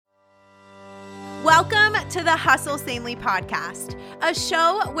Welcome to the Hustle Sanely podcast, a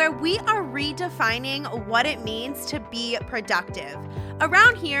show where we are redefining what it means to be productive.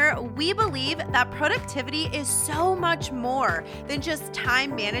 Around here, we believe that productivity is so much more than just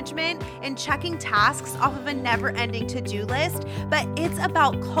time management and checking tasks off of a never-ending to-do list, but it's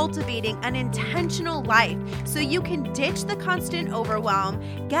about cultivating an intentional life so you can ditch the constant overwhelm,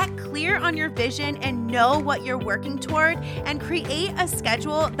 get clear on your vision and know what you're working toward, and create a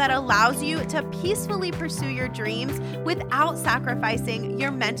schedule that allows you to peacefully pursue your dreams without sacrificing your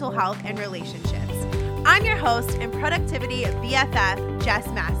mental health and relationships. I'm your host and productivity BFF, Jess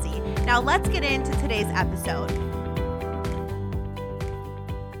Massey. Now let's get into today's episode.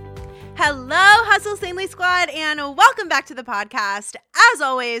 Hello, Hustle Sanely Squad, and welcome back to the podcast. As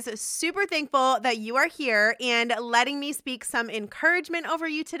always, super thankful that you are here and letting me speak some encouragement over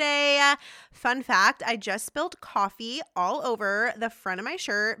you today. Fun fact, I just spilled coffee all over the front of my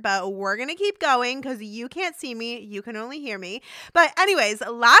shirt, but we're going to keep going because you can't see me. You can only hear me. But anyways,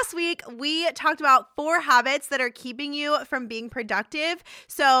 last week we talked about 4 habits that are keeping you from being productive.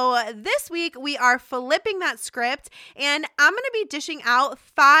 So this week we are flipping that script, and I'm going to be dishing out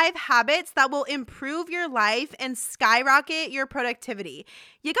 5 habits that will improve your life and skyrocket your productivity.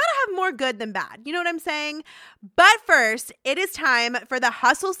 You gotta have more good than bad. You know what I'm saying? But first, it is time for the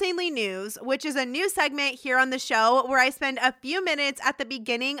Hustle Sanely News, which is a new segment here on the show where I spend a few minutes at the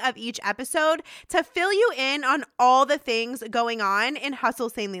beginning of each episode to fill you in on all the things going on in Hustle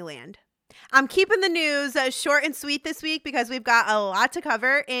Sanely land. I'm keeping the news short and sweet this week because we've got a lot to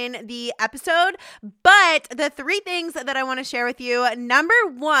cover in the episode. But the 3 things that I want to share with you. Number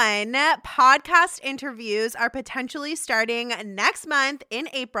 1, podcast interviews are potentially starting next month in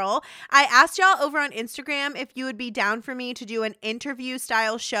April. I asked y'all over on Instagram if you would be down for me to do an interview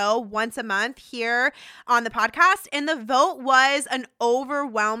style show once a month here on the podcast. And the vote was an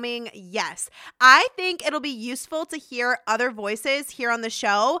overwhelming yes. I think it'll be useful to hear other voices here on the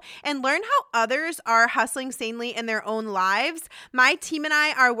show and learn how others are hustling sanely in their own lives. My team and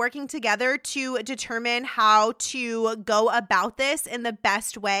I are working together to determine how to go about this in the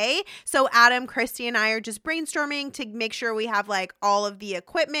best way. So Adam, Christy, and I are just brainstorming to make sure we have like all of the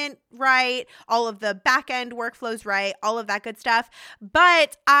equipment right, all of the back end workflows right, all of that good stuff.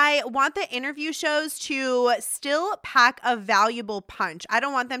 But I want the interview shows to still pack a valuable punch. I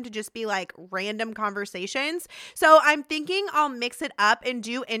don't want them to just be like random conversations. So I'm thinking I'll mix it up and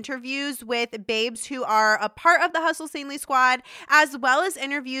do interviews with babes who are a part of the Hustle Sanely Squad, as well as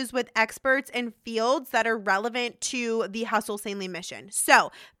interviews with experts in fields that are relevant to the Hustle Sanely mission.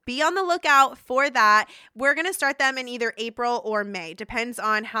 So be on the lookout for that. We're going to start them in either April or May. Depends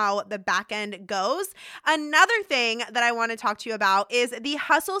on how the back end goes. Another thing that I want to talk to you about is the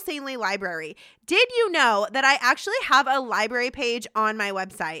Hustle Sanely Library. Did you know that I actually have a library page on my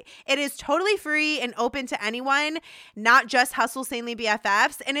website? It is totally free and open to anyone, not just Hustle Sanely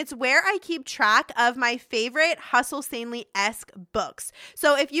BFFs, and it's where I keep track of my favorite Hustle Sanely-esque books.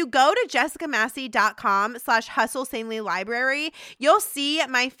 So if you go to jessicamassey.com/Hustle Sanely Library, you'll see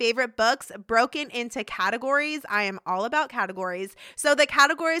my favorite books broken into categories. I am all about categories. So the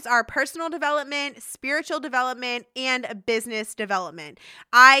categories are personal development, spiritual development, and business development.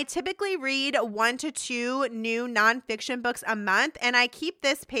 I typically read 1 to 2 new nonfiction books a month, and I keep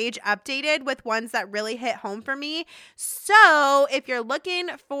this page updated with ones that really hit home for me. So if you're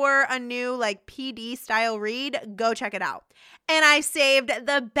looking for a new like PD style read, go check it out. And I saved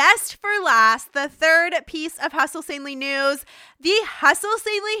the best for last, the 3rd piece of Hustle Sanely news. The Hustle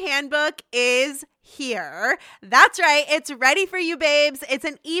Sanely Handbook is here. That's right. It's ready for you, babes. It's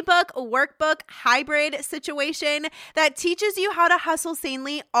an ebook, workbook, hybrid situation that teaches you how to hustle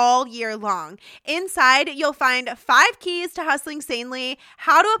sanely all year long. Inside, you'll find 5 keys to hustling sanely,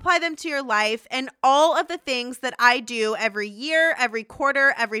 how to apply them to your life, and all of the things that I do every year, every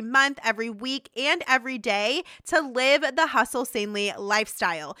quarter, every month, every week, and every day to live the hustle sanely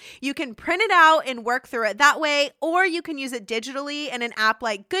lifestyle. You can print it out and work through it that way, or you can use it digitally in an app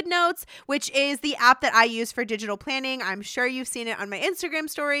like GoodNotes, which is the app that I use for digital planning. I'm sure you've seen it on my Instagram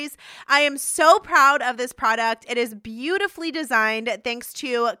stories. I am so proud of this product. It is beautifully designed thanks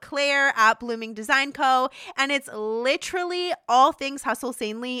to Claire at Blooming Design Co. And it's literally all things hustle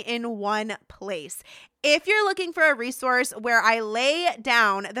sanely in one place. If you're looking for a resource where I lay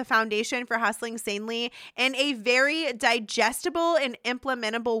down the foundation for hustling sanely in a very digestible and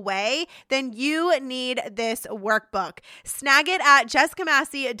implementable way, then you need this workbook. Snag it at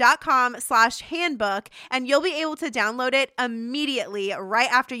jessicamassey.com/handbook, and you'll be able to download it immediately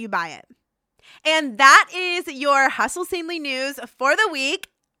right after you buy it. And that is your Hustle Sanely news for the week.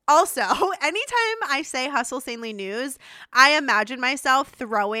 Also, anytime I say Hustle Sanely News, I imagine myself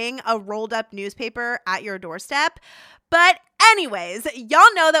throwing a rolled up newspaper at your doorstep. But anyways,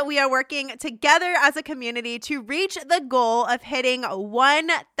 y'all know that we are working together as a community to reach the goal of hitting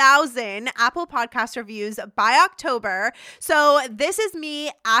 1,000 Apple Podcast reviews by October. So this is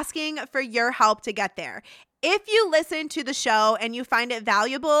me asking for your help to get there. If you listen to the show and you find it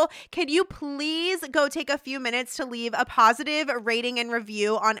valuable, can you please go take a few minutes to leave a positive rating and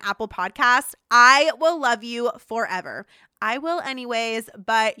review on Apple Podcasts? I will love you forever. I will anyways,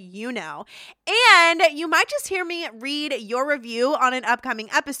 but you know. And you might just hear me read your review on an upcoming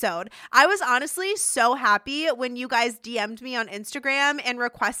episode. I was honestly so happy when you guys DM'd me on Instagram and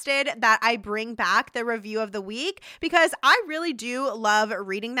requested that I bring back the review of the week because I really do love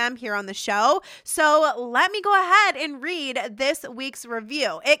reading them here on the show. So let me go ahead and read this week's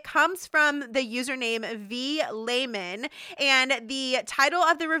review. It comes from the username V Layman, and the title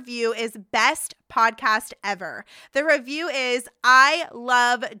of the review is Best Podcast Ever. The review is, I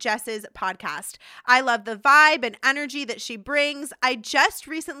love Jess's podcast. I love the vibe and energy that she brings. I just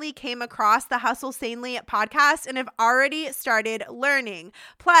recently came across the Hustle Sanely podcast and have already started learning.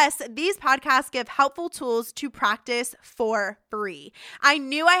 Plus, these podcasts give helpful tools to practice for free. I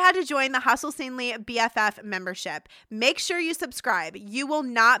knew I had to join the Hustle Sanely BFF membership. Make sure you subscribe. You will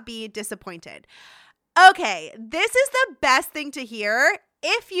not be disappointed. Okay, this is the best thing to hear.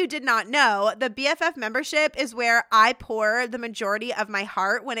 If you did not know, the BFF membership is where I pour the majority of my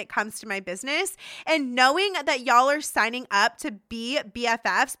heart when it comes to my business. And knowing that y'all are signing up to be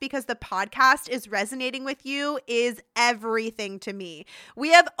BFFs because the podcast is resonating with you is everything to me.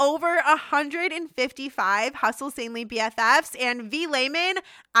 We have over 155 Hustle Sanely BFFs, and V Layman,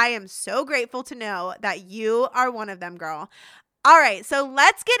 I am so grateful to know that you are one of them, girl. All right, so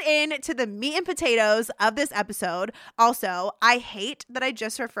let's get into the meat and potatoes of this episode. Also, I hate that I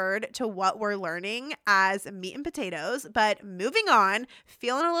just referred to what we're learning as meat and potatoes, but moving on,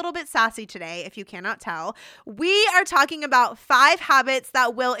 feeling a little bit sassy today, if you cannot tell. We are talking about 5 habits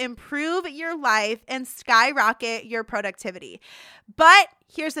that will improve your life and skyrocket your productivity. But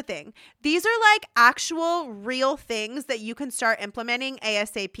here's the thing. These are like actual real things that you can start implementing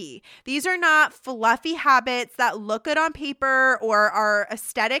ASAP. These are not fluffy habits that look good on paper or are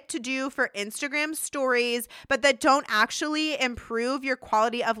aesthetic to do for Instagram stories, but that don't actually improve your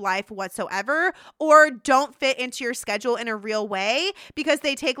quality of life whatsoever or don't fit into your schedule in a real way because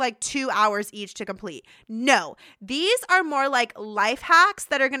they take like 2 hours each to complete. No, these are more like life hacks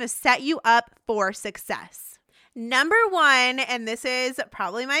that are going to set you up for success. Number 1, and this is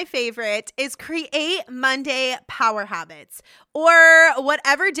probably my favorite, is create Monday power habits, or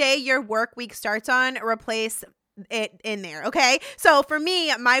whatever day your work week starts on, replace it in there. Okay. So for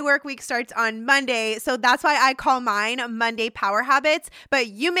me, my work week starts on Monday. So that's why I call mine Monday power habits, but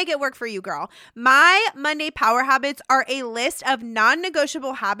you make it work for you, girl. My Monday power habits are a list of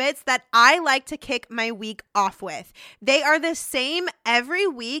non-negotiable habits that I like to kick my week off with. They are the same every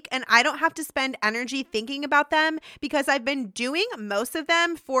week, and I don't have to spend energy thinking about them because I've been doing most of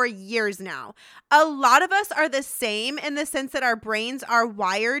them for years now. A lot of us are the same in the sense that our brains are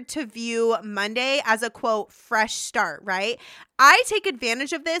wired to view Monday as a quote, fresh start, right? I take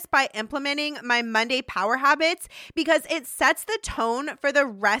advantage of this by implementing my Monday power habits because it sets the tone for the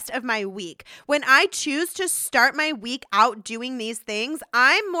rest of my week. When I choose to start my week out doing these things,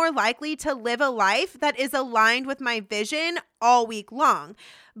 I'm more likely to live a life that is aligned with my vision all week long.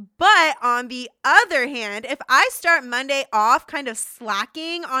 But on the other hand, if I start Monday off kind of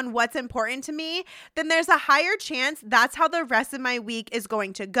slacking on what's important to me, then there's a higher chance that's how the rest of my week is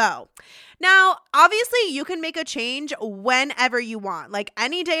going to go. Now, obviously, you can make a change whenever you want, like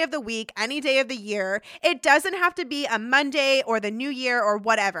any day of the week, any day of the year. It doesn't have to be a Monday or the new year or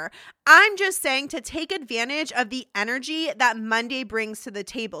whatever. I'm just saying to take advantage of the energy that Monday brings to the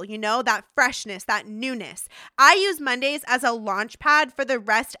table, you know, that freshness, that newness. I use Mondays as a launch pad for the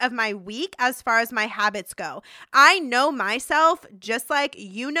rest of my week as far as my habits go. I know myself just like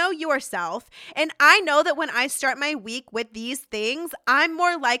you know yourself, and I know that when I start my week with these things, I'm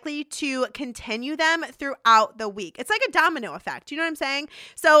more likely to continue them throughout the week. It's like a domino effect. You know what I'm saying?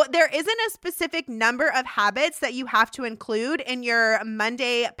 So there isn't a specific number of habits that you have to include in your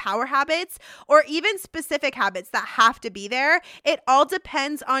Monday power habits or even specific habits that have to be there. It all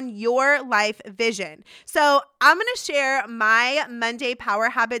depends on your life vision. So I'm going to share my Monday power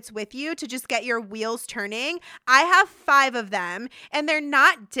habits with you to just get your wheels turning. I have 5 of them, and they're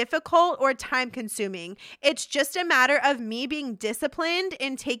not difficult or time consuming. It's just a matter of me being disciplined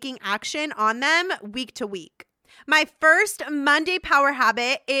in taking action on them week to week. My first Monday power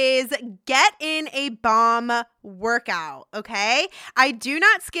habit is get in a bomb workout, okay? I do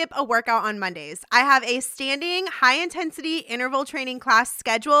not skip a workout on Mondays. I have a standing high-intensity interval training class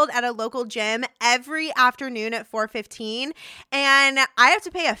scheduled at a local gym every afternoon at 4:15, and I have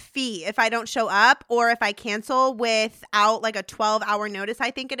to pay a fee if I don't show up or if I cancel without like a 12-hour notice,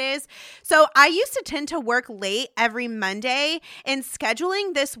 I think it is. So I used to tend to work late every Monday, and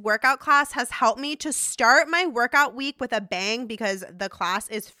scheduling this workout class has helped me to start my workout week with a bang because the class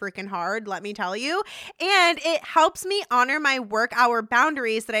is freaking hard, let me tell you. And it helps me honor my work hour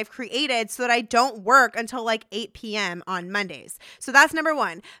boundaries that I've created so that I don't work until like 8 p.m. on Mondays. So that's number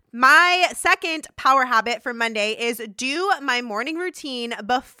one. My second power habit for Monday is do my morning routine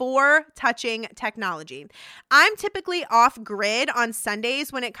before touching technology. I'm typically off grid on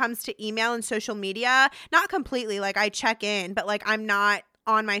Sundays when it comes to email and social media. Not completely, like I check in, but like I'm not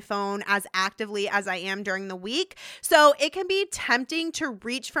on my phone as actively as I am during the week. So it can be tempting to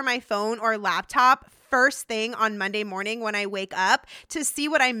reach for my phone or laptop first thing on Monday morning when I wake up to see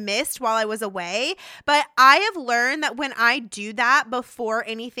what I missed while I was away. But I have learned that when I do that before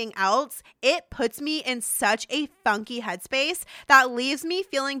anything else, it puts me in such a funky headspace that leaves me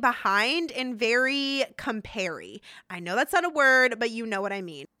feeling behind and very compare-y. I know that's not a word, but you know what I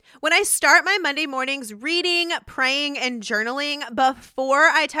mean. When I start my Monday mornings reading, praying, and journaling before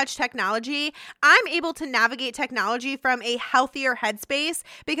I touch technology, I'm able to navigate technology from a healthier headspace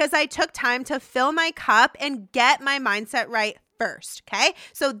because I took time to fill my cup and get my mindset right first, okay?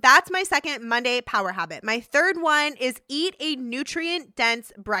 So that's my second Monday power habit. My third one is eat a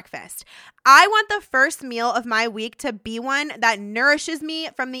nutrient-dense breakfast. I want the first meal of my week to be one that nourishes me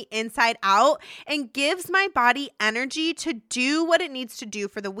from the inside out and gives my body energy to do what it needs to do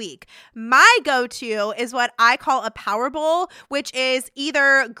for the week. My go-to is what I call a power bowl, which is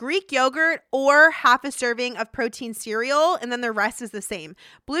either Greek yogurt or half a serving of protein cereal, and then the rest is the same.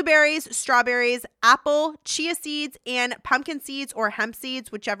 Blueberries, strawberries, apple, chia seeds, and pumpkin seeds or hemp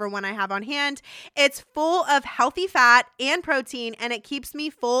seeds, whichever one I have on hand. It's full of healthy fat and protein, and it keeps me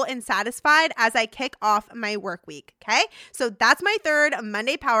full and satisfied as I kick off my work week, okay? So that's my third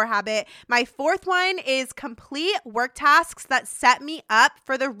Monday power habit. My fourth one is complete work tasks that set me up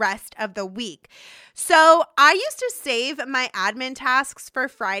for the rest of the week. So I used to save my admin tasks for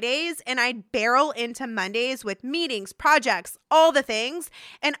Fridays, and I'd barrel into Mondays with meetings, projects, all the things,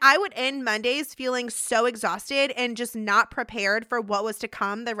 and I would end Mondays feeling so exhausted and just not prepared for what was to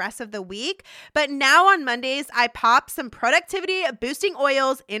come the rest of the week. But now on Mondays, I pop some productivity boosting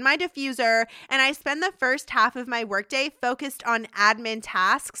oils in my diffuser, and I spend the first half of my workday focused on admin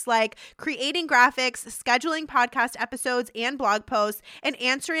tasks like creating graphics, scheduling podcast episodes and blog posts, and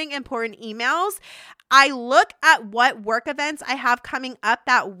answering important emails. I look at what work events I have coming up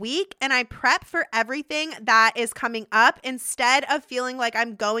that week, and I prep for everything that is coming up instead of feeling like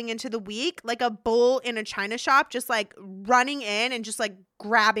I'm going into the week like a bull in a china shop, just like running in and just like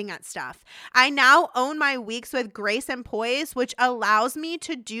grabbing at stuff. I now own my weeks with grace and poise, which allows me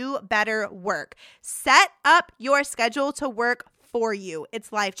to do better work. Set up your schedule to work for you.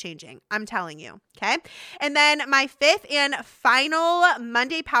 It's life-changing. I'm telling you. Okay. And then my fifth and final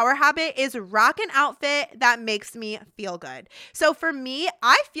Monday power habit is rock an outfit that makes me feel good. So for me,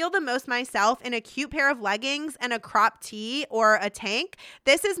 I feel the most myself in a cute pair of leggings and a crop tee or a tank.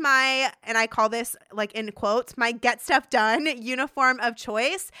 This is my, and I call this like in quotes, my get stuff done uniform of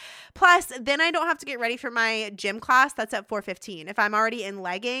choice. Plus, then I don't have to get ready for my gym class that's at 4:15. If I'm already in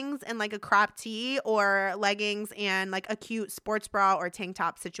leggings and like a crop tee or leggings and like a cute sports bra or tank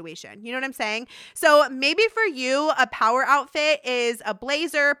top situation. You know what I'm saying? So maybe for you, a power outfit is a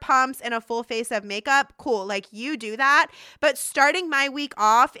blazer, pumps, and a full face of makeup. Cool. Like you do that. But starting my week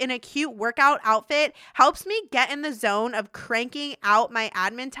off in a cute workout outfit helps me get in the zone of cranking out my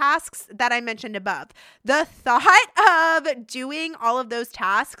admin tasks that I mentioned above. The thought of doing all of those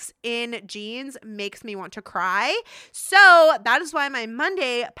tasks in jeans makes me want to cry. So that is why my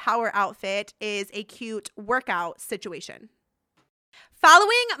Monday power outfit is a cute workout situation.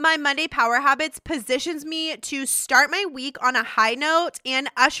 Following my Monday power habits positions me to start my week on a high note and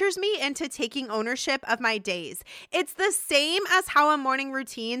ushers me into taking ownership of my days. It's the same as how a morning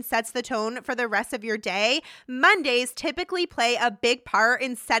routine sets the tone for the rest of your day. Mondays typically play a big part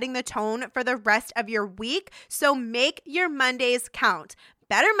in setting the tone for the rest of your week, so make your Mondays count.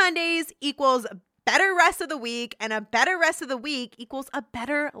 Better Mondays equals better rest of the week, and a better rest of the week equals a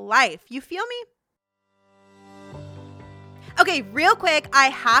better life. You feel me? Okay, real quick, I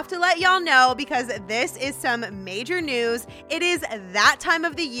have to let y'all know because this is some major news. It is that time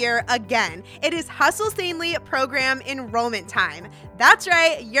of the year again. It is Hustle Sanely program enrollment time. That's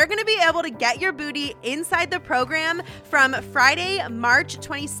right, you're going to be able to get your booty inside the program from Friday, March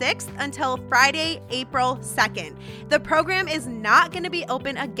 26th until Friday, April 2nd. The program is not going to be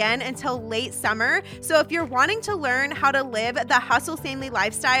open again until late summer, so if you're wanting to learn how to live the Hustle Sanely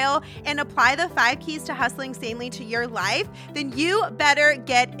lifestyle and apply the 5 keys to hustling sanely to your life, then you better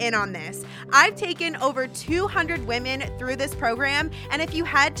get in on this. I've taken over 200 women through this program, and if you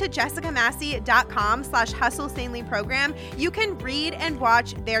head to jessicamassey.com/hustlesanely program, you can read and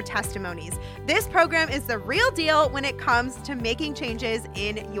watch their testimonies. This program is the real deal when it comes to making changes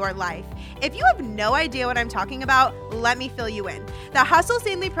in your life. If you have no idea what I'm talking about, let me fill you in. The Hustle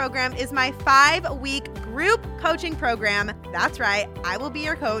Sanely program is my 5-week group coaching program. That's right, I will be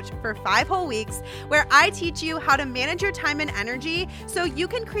your coach for 5 whole weeks where I teach you how to manage your time and energy so you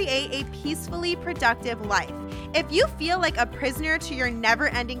can create a peacefully productive life. If you feel like a prisoner to your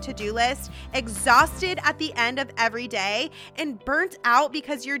never-ending to-do list, exhausted at the end of every day, and burnt out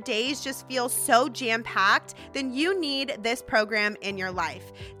because your days just feel so jam-packed, then you need this program in your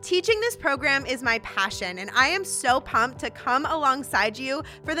life. Teaching this program is my passion, and I am so pumped to come alongside you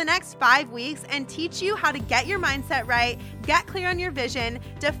for the next 5 weeks and teach you how to get your mindset right, get clear on your vision,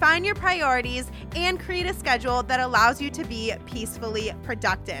 define your priorities, and create a schedule that allows you to be peacefully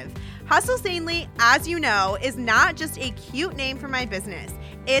productive. Hustle Sanely, as you know, is not just a cute name for my business.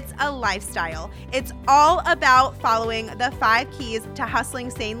 It's a lifestyle. It's all about following the 5 keys to hustling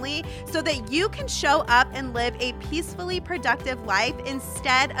sanely so that you can show up and live a peacefully productive life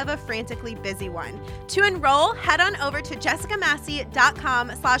instead of a frantically busy one. To enroll, head on over to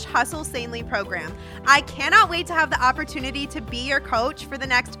jessicamassey.com/hustlesanely program. I cannot wait to have the opportunity to be your coach for the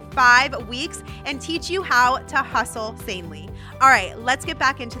next 5 weeks and teach you how to hustle sanely. All right, let's get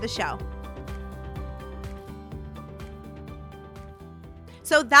back into the show.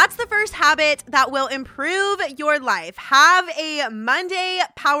 So that's the first habit that will improve your life. Have a Monday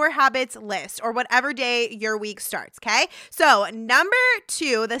Power Habits list or whatever day your week starts, okay? So number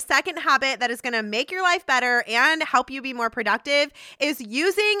 2, the second habit that is going to make your life better and help you be more productive is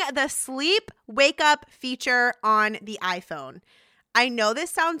using the sleep wake up feature on the iPhone. I know this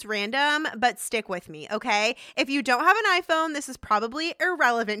sounds random, but stick with me, okay? If you don't have an iPhone, this is probably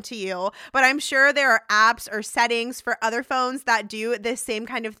irrelevant to you, but I'm sure there are apps or settings for other phones that do this same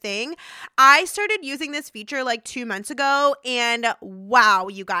kind of thing. I started using this feature like 2 months ago, and wow,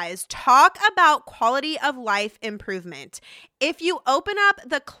 you guys, talk about quality of life improvement. If you open up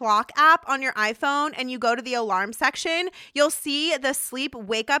the clock app on your iPhone and you go to the alarm section, you'll see the sleep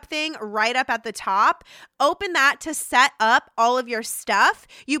wake up thing right up at the top. Open that to set up all of your stuff.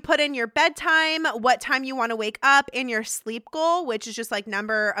 You put in your bedtime, what time you want to wake up, and your sleep goal, which is just like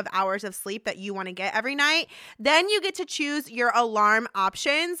number of hours of sleep that you want to get every night. Then you get to choose your alarm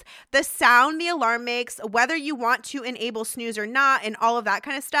options, the sound the alarm makes, whether you want to enable snooze or not, and all of that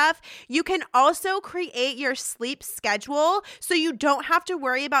kind of stuff. You can also create your sleep schedule so you don't have to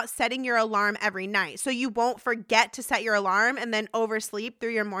worry about setting your alarm every night. So you won't forget to set your alarm and then oversleep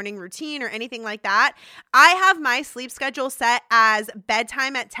through your morning routine or anything like that. I have my sleep schedule set as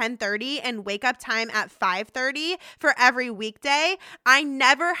bedtime at 10:30 and wake up time at 5:30 for every weekday. I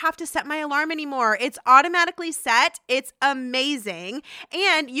never have to set my alarm anymore. It's automatically set. It's amazing.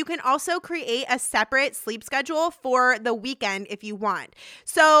 And you can also create a separate sleep schedule for the weekend if you want.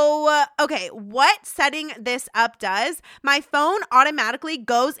 So, okay, what setting this up does, my phone automatically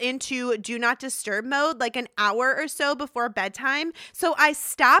goes into do not disturb mode like an hour or so before bedtime. So I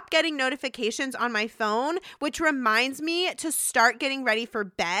stop getting notifications on my phone, which reminds me to start getting ready for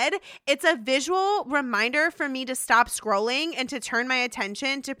bed. It's a visual reminder for me to stop scrolling and to turn my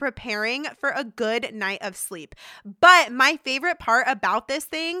attention to preparing for a good night of sleep. But my favorite part about this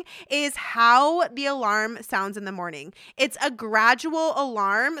thing is how the alarm sounds in the morning. It's a gradual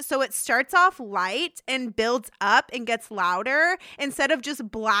alarm, so it starts off light and builds up and gets louder instead of just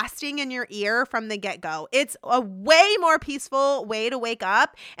blasting in your ear from the get-go. It's a way more peaceful way to wake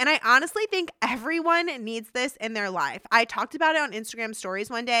up, and I honestly think everyone needs this in their life. I talked about it on Instagram stories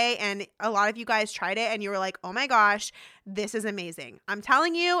one day, and a lot of you guys tried it, and you were like, oh my gosh, this is amazing. I'm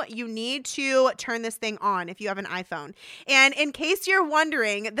telling you, you need to turn this thing on if you have an iPhone. And in case you're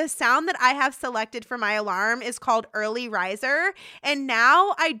wondering, the sound that I have selected for my alarm is called Early Riser. And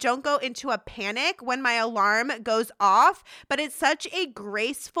now I don't go into a panic when my alarm goes off off, but it's such a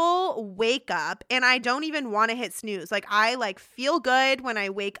graceful wake up, and I don't even want to hit snooze. Like I feel good when I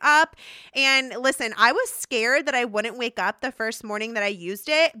wake up. And listen, I was scared that I wouldn't wake up the first morning that I used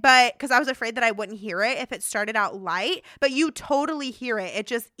it, but because I was afraid that I wouldn't hear it if it started out light, but you totally hear it. It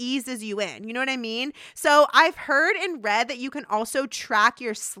just eases you in. You know what I mean? So I've heard and read that you can also track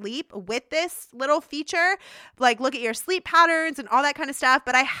your sleep with this little feature, like look at your sleep patterns and all that kind of stuff,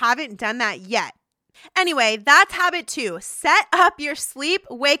 but I haven't done that yet. Anyway, that's habit 2. Set up your sleep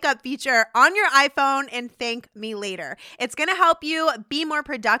wake up feature on your iPhone and thank me later. It's going to help you be more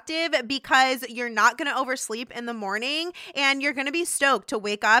productive because you're not going to oversleep in the morning and you're going to be stoked to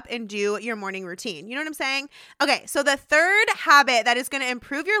wake up and do your morning routine. You know what I'm saying? Okay, so the third habit that is going to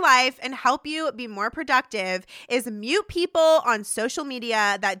improve your life and help you be more productive is mute people on social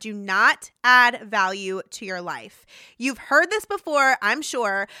media that do not add value to your life. You've heard this before, I'm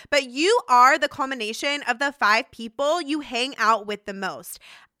sure, but you are the culmination of the 5 people you hang out with the most.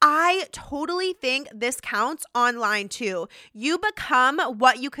 I totally think this counts online too. You become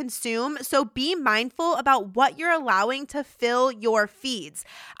what you consume, so be mindful about what you're allowing to fill your feeds.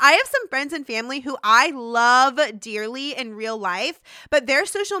 I have some friends and family who I love dearly in real life, but their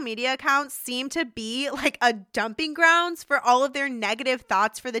social media accounts seem to be like a dumping grounds for all of their negative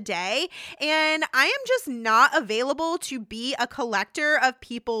thoughts for the day, and I am just not available to be a collector of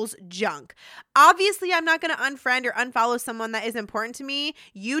people's junk. Obviously, I'm not going to unfriend or unfollow someone that is important to me.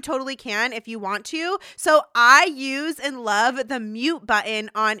 You totally can if you want to. So I use and love the mute button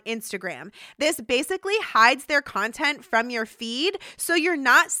on Instagram. This basically hides their content from your feed, so you're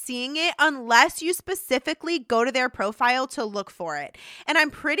not seeing it unless you specifically go to their profile to look for it. And I'm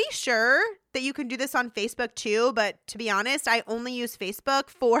pretty sure that you can do this on Facebook too, but to be honest, I only use Facebook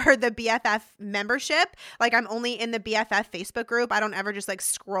for the BFF membership. Like I'm only in the BFF Facebook group. I don't ever just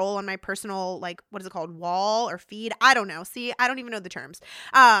scroll on my personal, what is it called, wall or feed? I don't know. See, I don't even know the terms.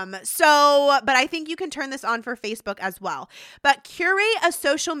 But I think you can turn this on for Facebook as well. But curate a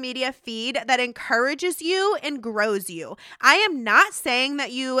social media feed that encourages you and grows you. I am not saying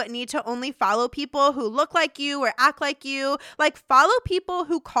that you need to only follow people who look like you or act like you. Follow people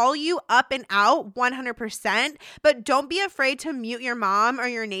who call you up and out 100%, but don't be afraid to mute your mom or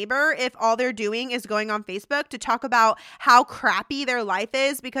your neighbor if all they're doing is going on Facebook to talk about how crappy their life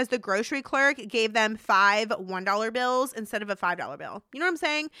is because the grocery clerk gave them 5 $1 bills instead of a $5 bill. You know what I'm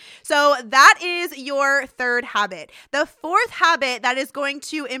saying? So that is your third habit. The fourth habit that is going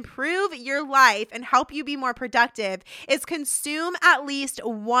to improve your life and help you be more productive is consume at least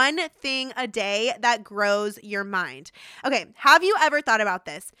one thing a day that grows your mind. Okay, have you ever thought about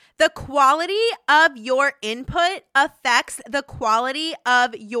this? The quality of your input affects the quality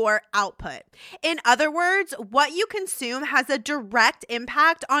of your output. In other words, what you consume has a direct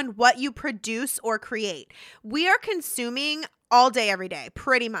impact on what you produce or create. We are consuming all day, every day,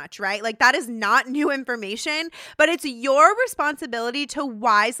 pretty much, right? That is not new information, but it's your responsibility to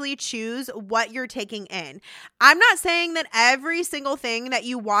wisely choose what you're taking in. I'm not saying that every single thing that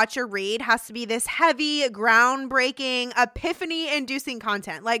you watch or read has to be this heavy, groundbreaking, epiphany-inducing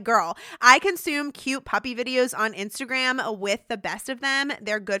content. Girl, I consume cute puppy videos on Instagram with the best of them.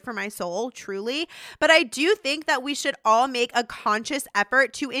 They're good for my soul, truly. But I do think that we should all make a conscious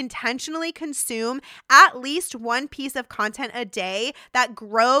effort to intentionally consume at least one piece of content a day that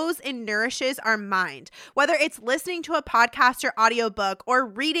grows and nourishes our mind. Whether it's listening to a podcast or audiobook or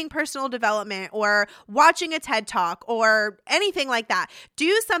reading personal development or watching a TED Talk or anything like that,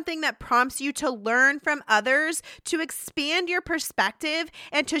 do something that prompts you to learn from others, to expand your perspective,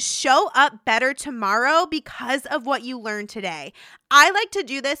 and to show up better tomorrow because of what you learned today. I like to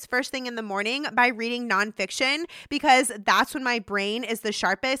do this first thing in the morning by reading nonfiction because that's when my brain is the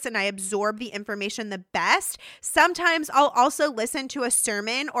sharpest and I absorb the information the best. Sometimes I'll also listen to a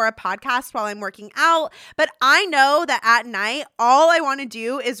sermon or a podcast while I'm working out, but I know that at night, all I want to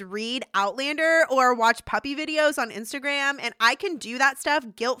do is read Outlander or watch puppy videos on Instagram, and I can do that stuff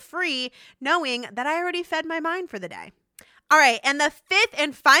guilt-free knowing that I already fed my mind for the day. All right, and the fifth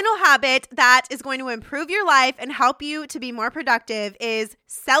and final habit that is going to improve your life and help you to be more productive is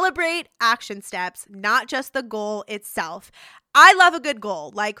celebrate action steps, not just the goal itself. I love a good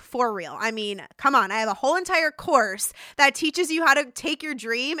goal, for real. I mean, come on, I have a whole entire course that teaches you how to take your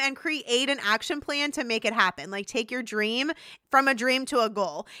dream and create an action plan to make it happen. Take your dream from a dream to a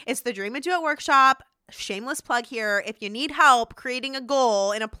goal. It's the Dream and Do It workshop. shameless plug here, if you need help creating a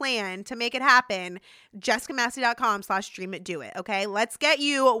goal and a plan to make it happen, jessicamassey.com/dreamitdoit. Okay. Let's get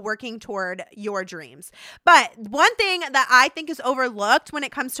you working toward your dreams. But one thing that I think is overlooked when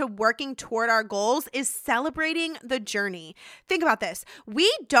it comes to working toward our goals is celebrating the journey. Think about this.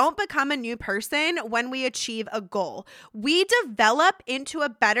 We don't become a new person when we achieve a goal. We develop into a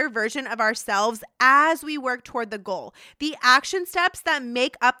better version of ourselves as we work toward the goal. The action steps that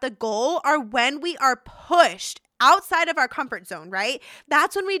make up the goal are when we are pushed outside of our comfort zone, right?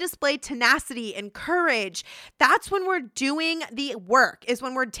 That's when we display tenacity and courage. That's when we're doing the work, is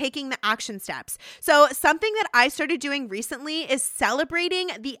when we're taking the action steps. So something that I started doing recently is celebrating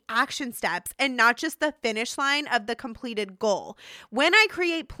the action steps and not just the finish line of the completed goal. When I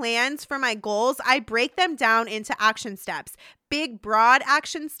create plans for my goals, I break them down into action steps. Big, broad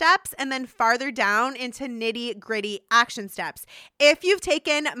action steps, and then farther down into nitty-gritty action steps. If you've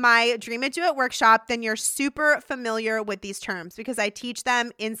taken my Dream It, Do It workshop, then you're super familiar with these terms because I teach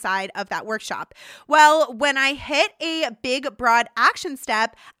them inside of that workshop. Well, when I hit a big, broad action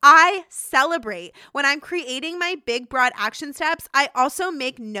step, I celebrate. When I'm creating my big, broad action steps, I also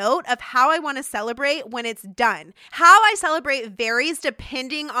make note of how I want to celebrate when it's done. How I celebrate varies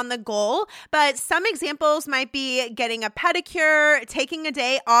depending on the goal, but some examples might be getting a pedicure, taking a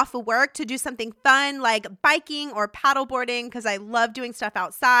day off of work to do something fun like biking or paddleboarding because I love doing stuff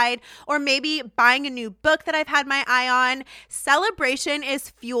outside, or maybe buying a new book that I've had my eye on. Celebration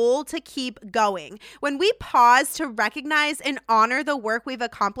is fuel to keep going. When we pause to recognize and honor the work we've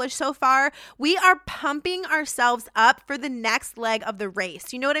accomplished so far, we are pumping ourselves up for the next leg of the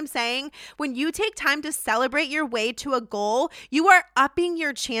race. You know what I'm saying? When you take time to celebrate your way to a goal, you are upping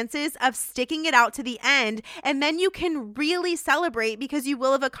your chances of sticking it out to the end, and then you can really celebrate because you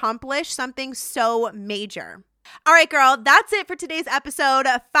will have accomplished something so major. All right, girl, that's it for today's episode.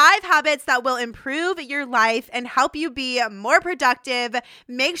 5 habits that will improve your life and help you be more productive.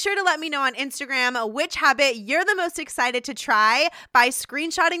 Make sure to let me know on Instagram which habit you're the most excited to try by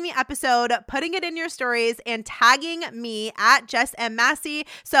screenshotting the episode, putting it in your stories, and tagging me at Jess M. Massey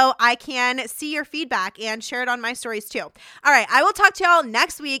so I can see your feedback and share it on my stories too. All right, I will talk to y'all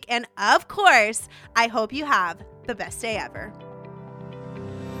next week. And of course, I hope you have the best day ever.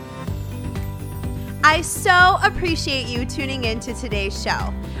 I so appreciate you tuning in to today's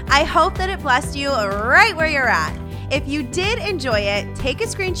show. I hope that it blessed you right where you're at. If you did enjoy it, take a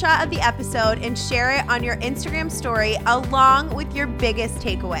screenshot of the episode and share it on your Instagram story along with your biggest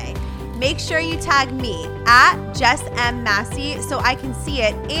takeaway. Make sure you tag me at Jess M. Massey so I can see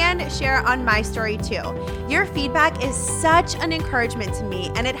it and share it on my story too. Your feedback is such an encouragement to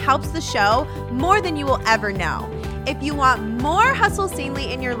me, and it helps the show more than you will ever know. If you want more Hustle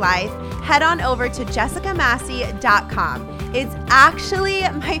Sanely in your life, head on over to jessicamassey.com. It's actually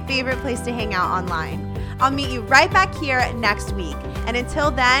my favorite place to hang out online. I'll meet you right back here next week. And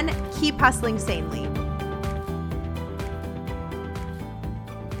until then, keep hustling sanely.